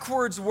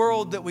backwards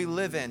world that we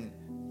live in,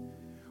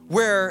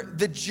 where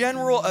the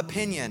general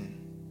opinion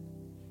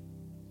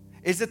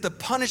is that the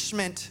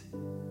punishment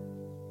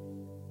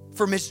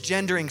for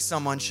misgendering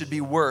someone should be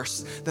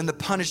worse than the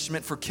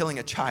punishment for killing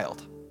a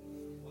child.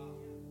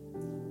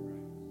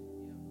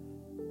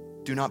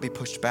 Do not be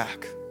pushed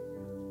back.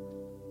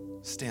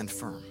 Stand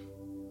firm.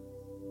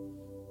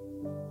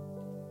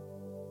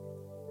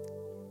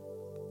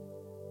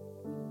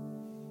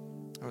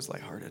 I was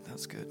lighthearted.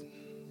 That's good.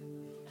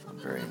 I'm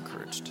very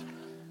encouraged.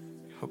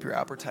 Hope your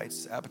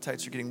appetites are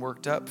getting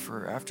worked up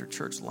for after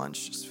church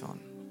lunch. Just fun.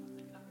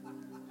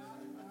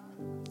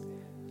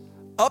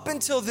 Up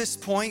until this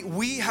point,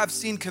 we have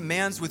seen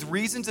commands with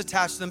reasons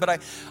attached to them,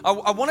 but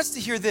I want us to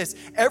hear this.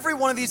 Every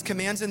one of these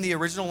commands in the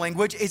original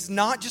language is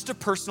not just a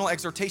personal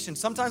exhortation.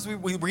 Sometimes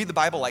we read the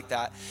Bible like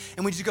that,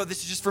 and we just go,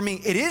 this is just for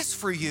me. It is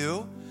for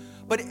you,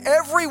 but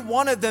every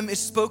one of them is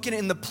spoken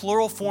in the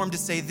plural form to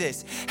say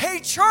this. Hey,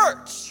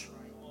 church!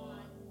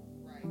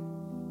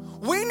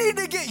 We need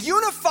to get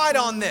unified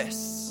on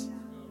this.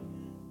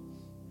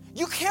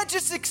 You can't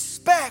just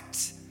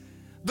expect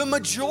the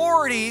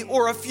majority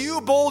or a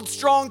few bold,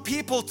 strong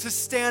people to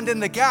stand in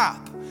the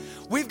gap.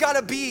 We've got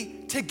to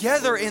be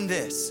together in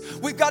this.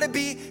 We've got to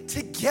be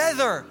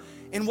together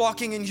in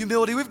walking in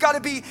humility. We've got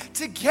to be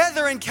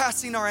together in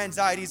casting our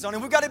anxieties on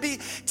him. We've got to be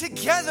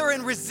together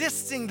in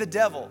resisting the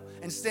devil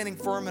and standing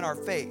firm in our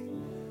faith.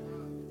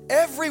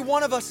 Every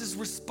one of us is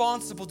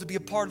responsible to be a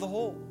part of the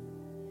whole.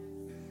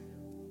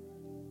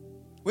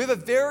 We have a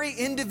very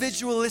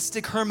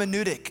individualistic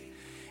hermeneutic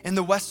in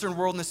the Western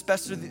world, and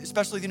especially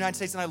the United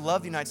States, and I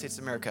love the United States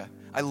of America.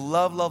 I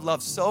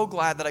love, so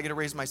glad that I get to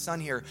raise my son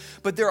here.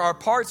 But there are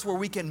parts where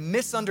we can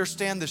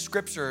misunderstand the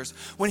scriptures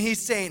when he's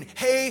saying,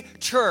 hey,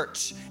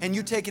 church, and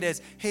you take it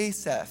as, hey,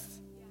 Seth.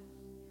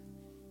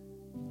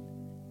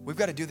 We've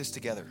got to do this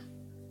together.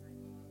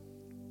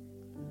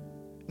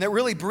 And that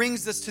really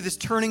brings us to this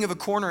turning of a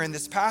corner in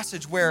this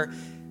passage where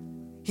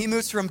he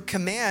moves from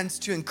commands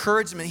to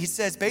encouragement. He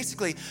says,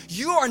 basically,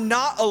 you are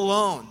not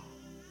alone.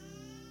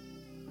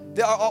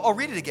 I'll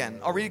read it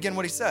again. I'll read again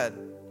what he said.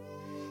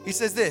 He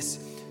says this,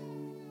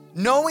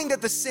 knowing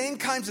that the same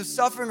kinds of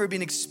suffering are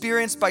being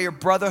experienced by your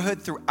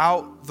brotherhood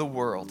throughout the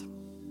world.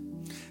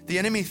 The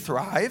enemy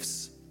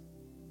thrives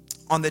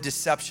on this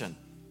deception,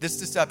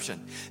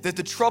 that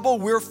the trouble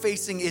we're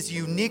facing is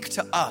unique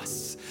to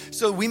us.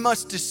 So we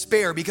must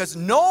despair because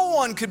no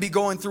one could be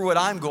going through what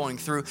I'm going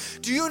through.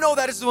 Do you know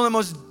that is one of the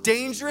most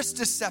dangerous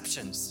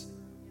deceptions?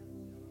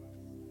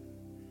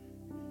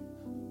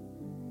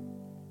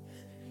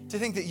 To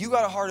think that you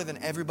got it harder than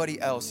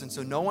everybody else, and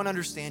so no one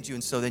understands you,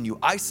 and so then you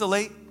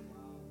isolate,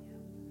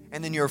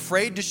 and then you're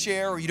afraid to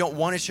share, or you don't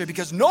want to share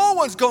because no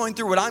one's going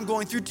through what I'm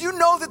going through. Do you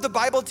know that the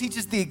Bible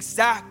teaches the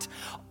exact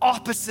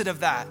opposite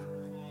of that?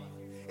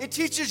 It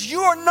teaches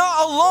you are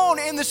not alone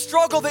in the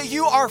struggle that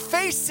you are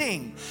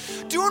facing.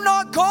 Do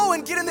not go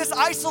and get in this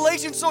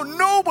isolation so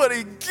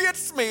nobody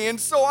gets me, and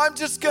so I'm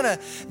just gonna.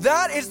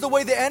 That is the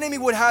way the enemy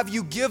would have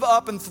you give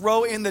up and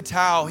throw in the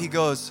towel. He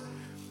goes,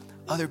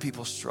 other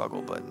people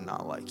struggle, but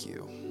not like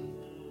you.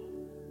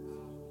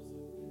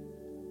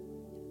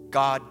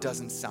 God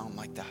doesn't sound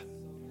like that.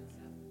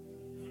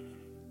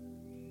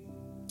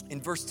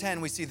 In verse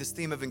 10, we see this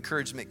theme of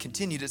encouragement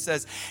continued. It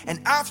says, and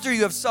after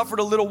you have suffered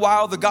a little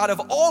while, the God of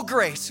all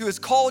grace, who has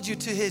called you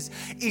to his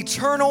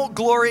eternal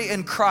glory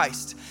in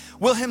Christ,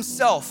 will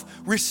himself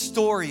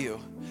restore you,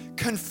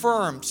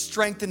 confirm,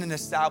 strengthen, and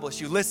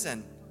establish you.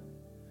 Listen,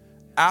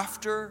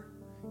 after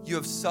you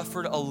have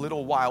suffered a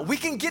little while. We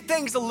can get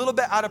things a little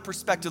bit out of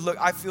perspective. Look,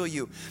 I feel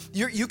you.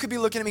 You could be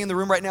looking at me in the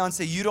room right now and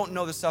say, you don't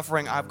know the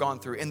suffering I've gone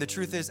through. And the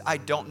truth is, I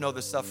don't know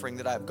the suffering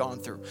that I've gone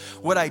through.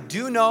 What I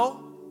do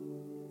know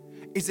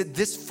is that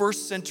this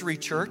first century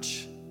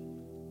church,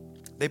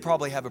 they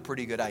probably have a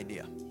pretty good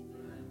idea.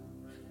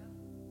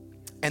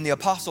 And the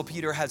Apostle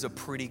Peter has a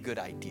pretty good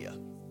idea.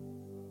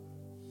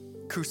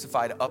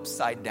 Crucified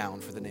upside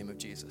down for the name of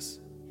Jesus.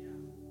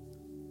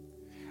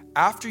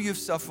 After you've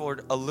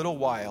suffered a little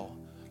while,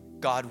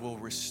 God will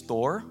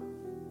restore,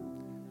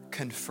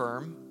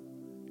 confirm,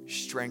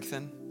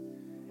 strengthen,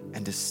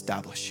 and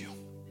establish you.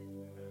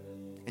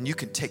 And you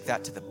can take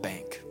that to the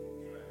bank.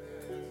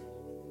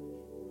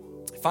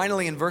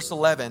 Finally, in verse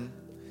 11,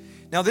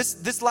 now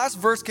this last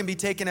verse can be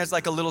taken as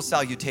like a little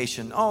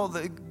salutation. Oh,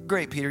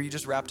 great, Peter, you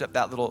just wrapped up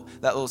that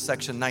little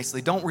section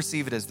nicely. Don't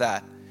receive it as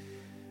that.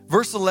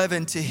 Verse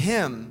 11, to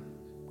him,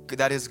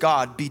 that is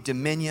God, be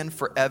dominion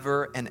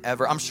forever and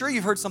ever. I'm sure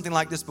you've heard something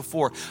like this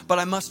before, but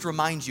I must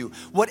remind you,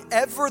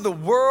 whatever the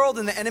world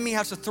and the enemy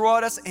has to throw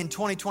at us in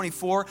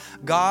 2024,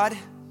 God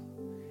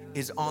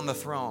is on the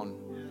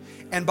throne.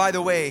 And by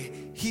the way,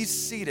 he's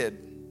seated.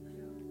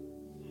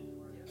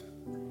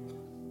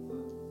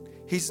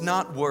 He's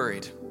not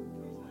worried.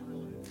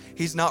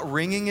 He's not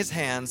wringing his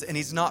hands, and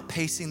he's not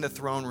pacing the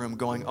throne room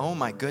going, oh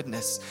my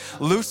goodness,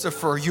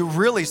 Lucifer, you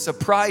really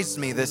surprised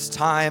me this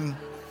time.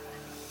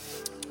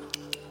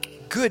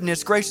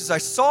 Goodness gracious, I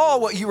saw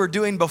what you were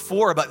doing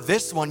before, but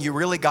this one, you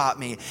really got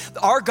me.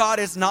 Our God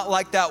is not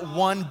like that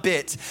one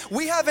bit.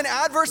 We have an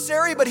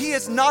adversary, but he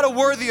is not a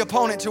worthy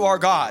opponent to our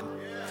God.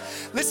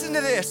 Listen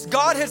to this.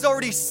 God has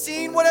already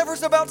seen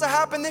whatever's about to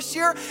happen this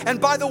year, and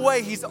by the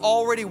way, he's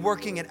already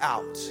working it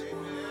out.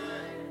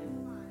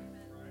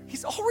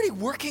 He's already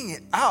working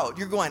it out.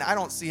 You're going, I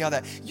don't see how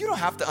that. You don't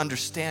have to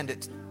understand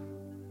it.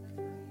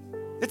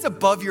 It's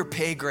above your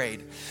pay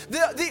grade.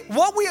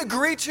 What we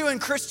agree to in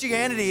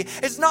Christianity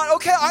is not,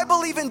 okay, I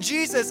believe in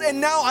Jesus,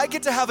 and now I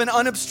get to have an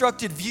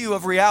unobstructed view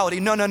of reality.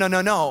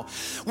 No.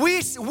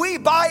 We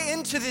buy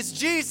into this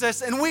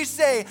Jesus, and we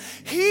say,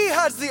 he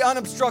has the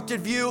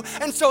unobstructed view,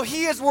 and so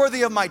he is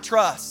worthy of my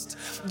trust.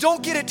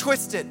 Don't get it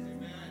twisted.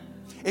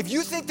 If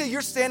you think that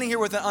you're standing here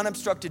with an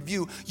unobstructed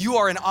view, you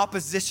are in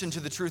opposition to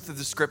the truth of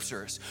the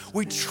scriptures.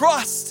 We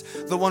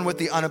trust the one with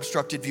the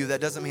unobstructed view. That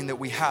doesn't mean that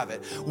we have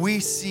it. We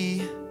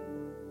see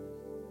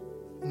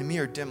in a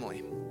mirror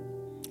dimly.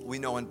 We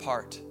know in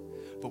part,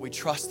 but we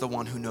trust the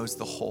one who knows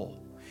the whole.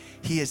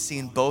 He has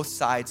seen both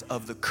sides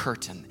of the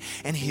curtain,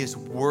 and he is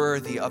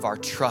worthy of our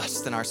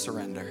trust and our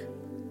surrender.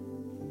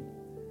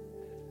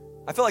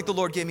 I feel like the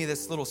Lord gave me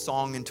this little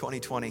song in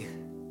 2020.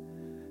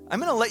 I'm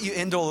going to let you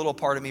into a little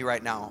part of me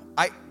right now.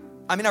 I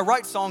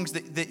write songs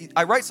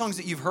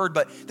that you've heard,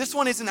 but this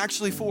one isn't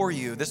actually for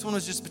you. This one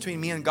was just between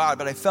me and God,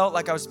 but I felt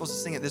like I was supposed to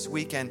sing it this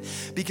weekend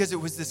because it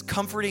was this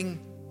comforting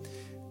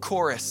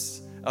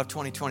chorus of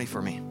 2020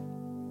 for me.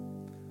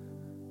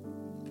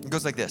 It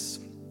goes like this.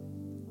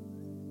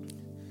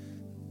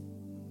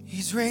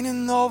 He's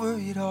reigning over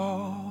it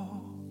all.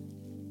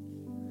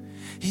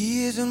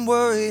 He isn't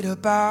worried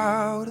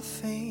about a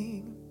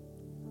thing.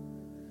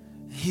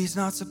 He's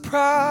not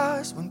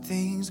surprised when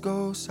things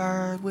go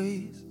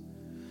sideways.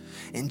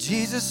 And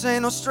Jesus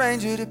ain't no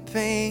stranger to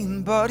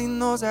pain, but he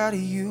knows how to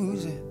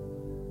use it.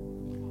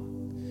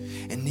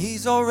 And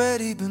he's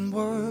already been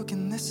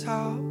working this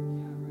out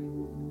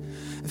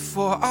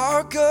for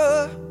our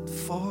good,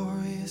 for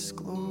his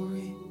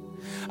glory.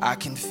 I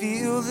can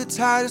feel the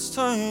tide is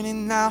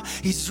turning now.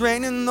 He's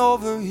reigning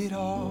over it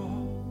all.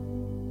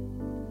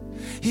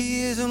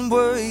 He isn't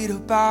worried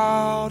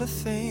about a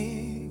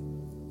thing.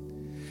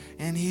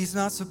 And he's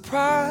not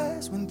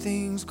surprised when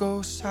things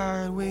go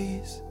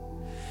sideways.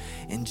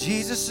 And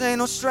Jesus ain't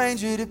no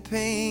stranger to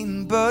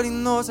pain, but he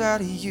knows how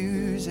to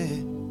use it.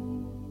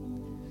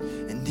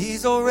 And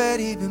he's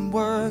already been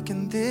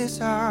working this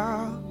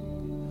out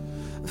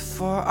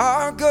for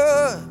our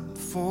good,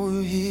 for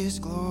his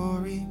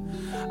glory.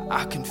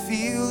 I can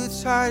feel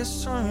the tide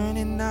is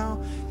turning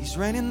now. He's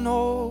reigning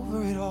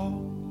over it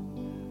all.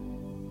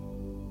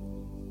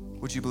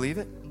 Would you believe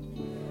it?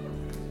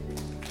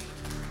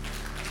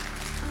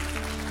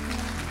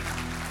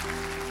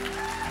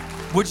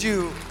 Would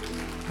you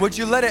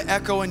let it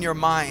echo in your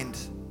mind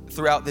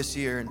throughout this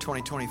year in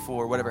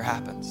 2024, whatever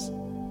happens?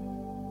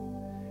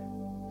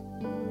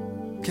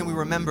 Can we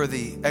remember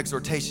the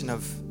exhortation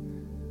of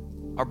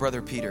our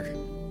brother Peter?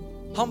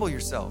 Humble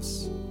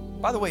yourselves.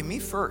 By the way, me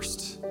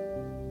first.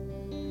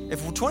 If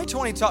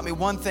 2020 taught me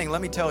one thing,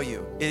 let me tell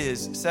you, it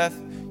is, Seth,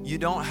 you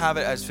don't have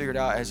it as figured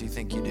out as you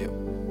think you do.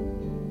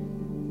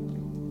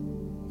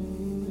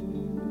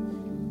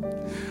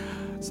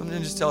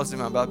 Something just tells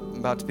him I'm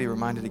about to be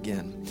reminded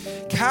again.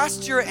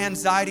 Cast your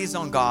anxieties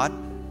on God.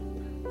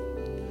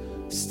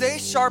 Stay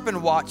sharp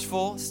and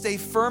watchful. Stay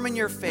firm in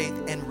your faith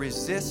and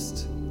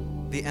resist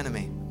the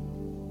enemy.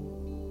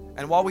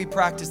 And while we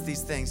practice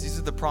these things, these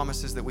are the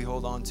promises that we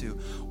hold on to.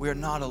 We are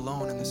not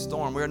alone in the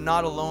storm. We are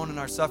not alone in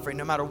our suffering.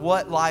 No matter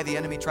what lie the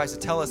enemy tries to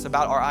tell us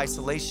about our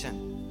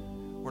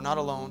isolation, we're not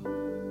alone.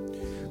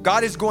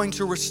 God is going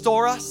to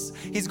restore us.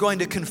 He's going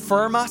to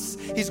confirm us.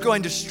 He's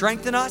going to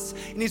strengthen us.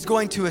 And he's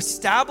going to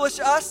establish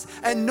us.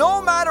 And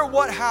no matter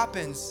what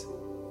happens,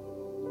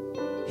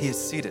 he is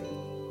seated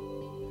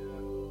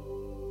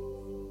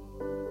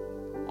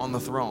on the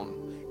throne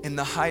in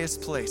the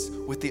highest place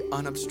with the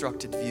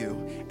unobstructed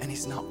view. And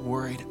he's not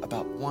worried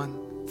about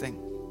one thing.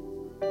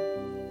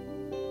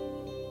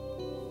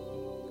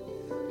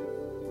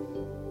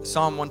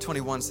 Psalm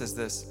 121 says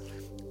this,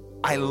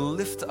 I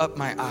lift up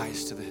my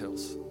eyes to the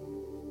hills.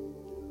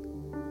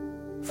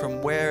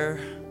 From where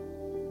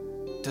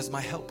does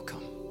my help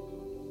come?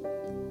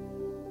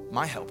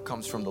 My help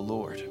comes from the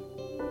Lord,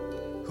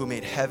 who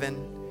made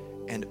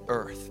heaven and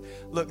earth.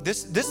 Look,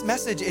 this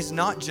message is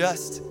not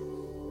just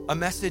a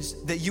message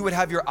that you would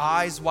have your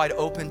eyes wide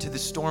open to the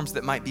storms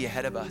that might be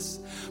ahead of us,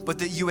 but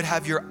that you would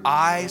have your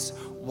eyes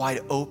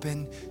wide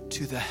open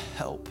to the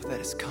help that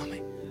is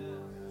coming.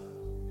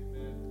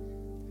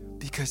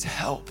 Because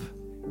help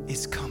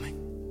is coming.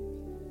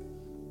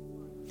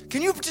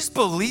 Can you just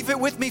believe it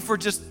with me for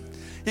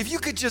if you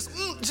could just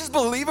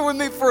believe it with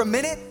me for a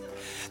minute?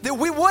 That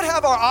we would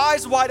have our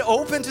eyes wide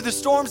open to the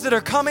storms that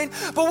are coming,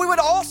 but we would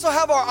also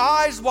have our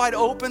eyes wide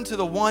open to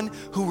the one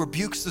who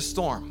rebukes the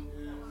storm.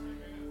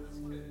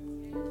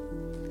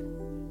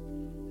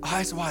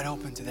 Eyes wide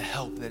open to the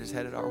help that is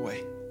headed our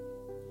way.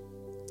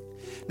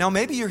 Now,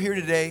 maybe you're here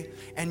today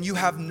and you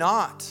have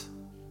not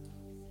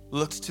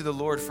looked to the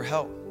Lord for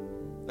help.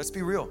 Let's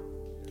be real.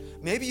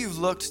 Maybe you've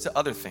looked to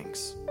other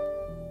things.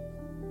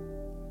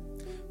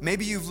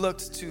 Maybe you've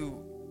looked to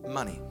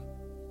money.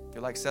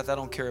 You're like, Seth, I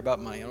don't care about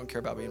money. I don't care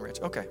about being rich.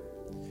 Okay.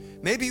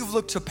 Maybe you've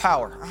looked to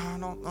power. I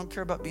don't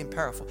care about being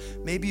powerful.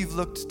 Maybe you've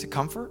looked to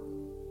comfort.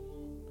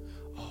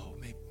 Oh,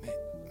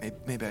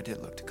 maybe I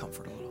did look to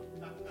comfort a little.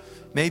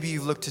 Maybe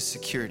you've looked to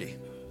security.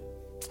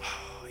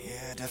 Oh,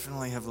 yeah,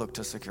 definitely have looked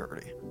to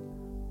security.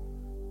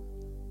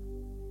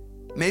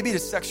 Maybe to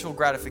sexual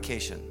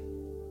gratification.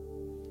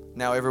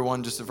 Now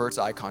everyone just averts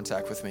eye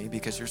contact with me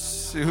because you're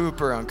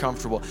super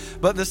uncomfortable.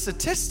 But the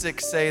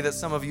statistics say that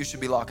some of you should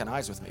be locking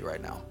eyes with me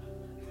right now.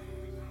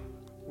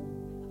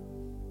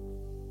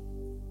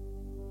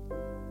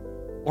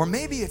 Or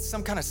maybe it's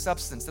some kind of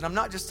substance, and I'm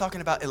not just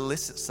talking about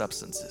illicit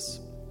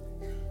substances.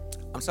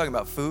 I'm talking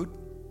about food.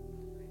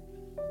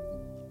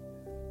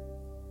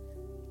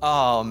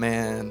 Oh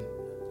man,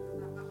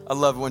 I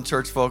love when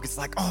church folk, it's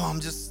like, I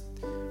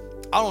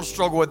don't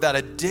struggle with that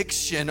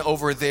addiction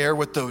over there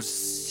with those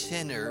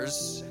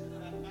sinners.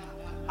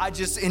 I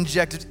just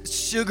injected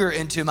sugar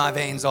into my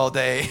veins all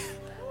day.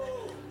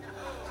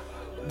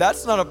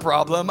 That's not a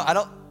problem.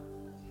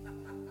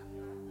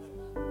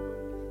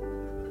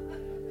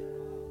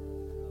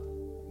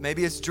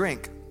 Maybe it's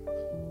drink.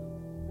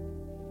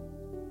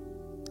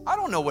 I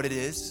don't know what it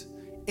is.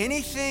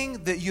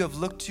 Anything that you have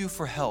looked to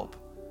for help.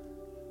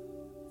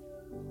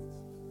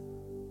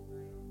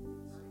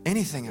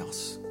 Anything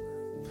else.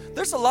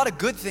 There's a lot of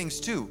good things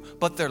too,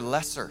 but they're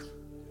lesser.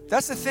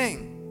 That's the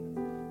thing.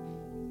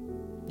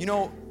 You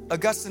know,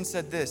 Augustine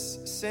said this: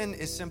 sin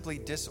is simply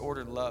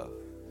disordered love.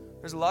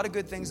 There's a lot of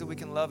good things that we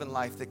can love in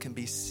life that can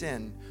be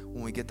sin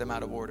when we get them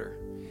out of order.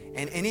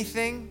 And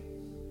anything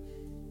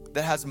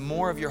that has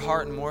more of your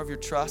heart and more of your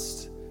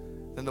trust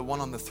than the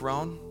one on the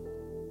throne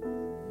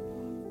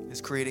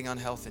is creating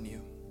unhealth in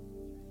you.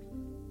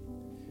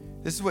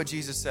 This is what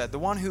Jesus said: the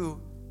one who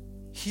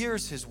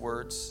hears his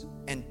words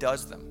and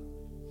does them.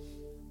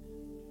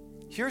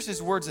 Hears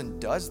his words and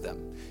does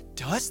them.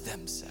 Does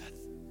them, Seth.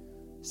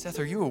 Seth,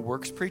 are you a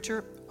works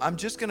preacher? I'm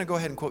just going to go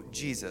ahead and quote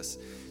Jesus.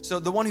 So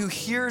the one who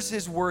hears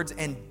his words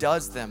and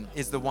does them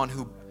is the one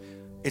who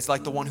is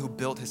like the one who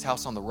built his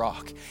house on the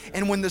rock.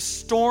 And when the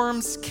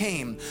storms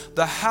came,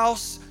 the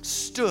house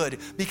stood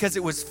because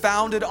it was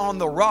founded on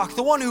the rock.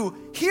 The one who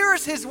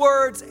hears his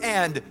words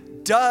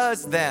and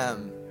does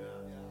them.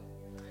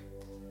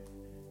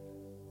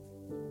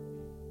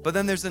 But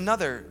then there's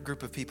another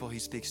group of people he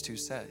speaks to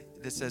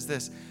that says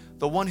this: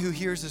 the one who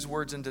hears his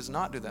words and does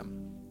not do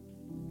them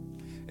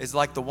is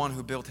like the one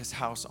who built his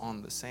house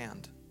on the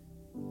sand.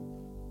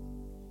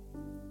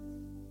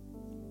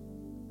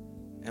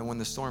 And when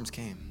the storms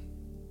came,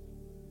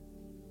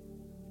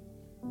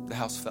 the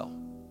house fell.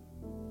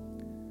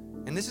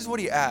 And this is what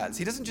he adds.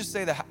 He doesn't just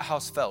say the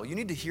house fell. You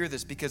need to hear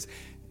this because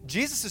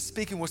Jesus is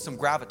speaking with some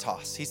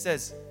gravitas. He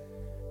says,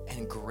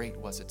 and great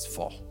was its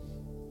fall.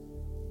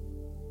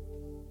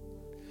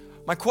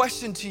 My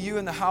question to you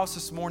in the house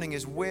this morning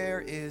is, where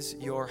is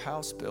your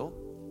house built?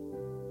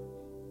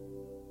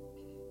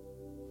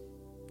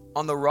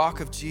 On the rock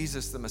of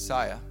Jesus, the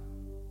Messiah,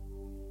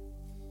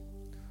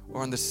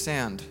 or on the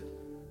sand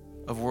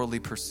of worldly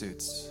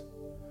pursuits?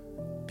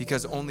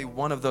 Because only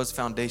one of those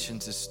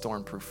foundations is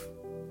stormproof.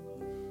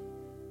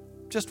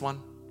 Just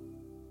one.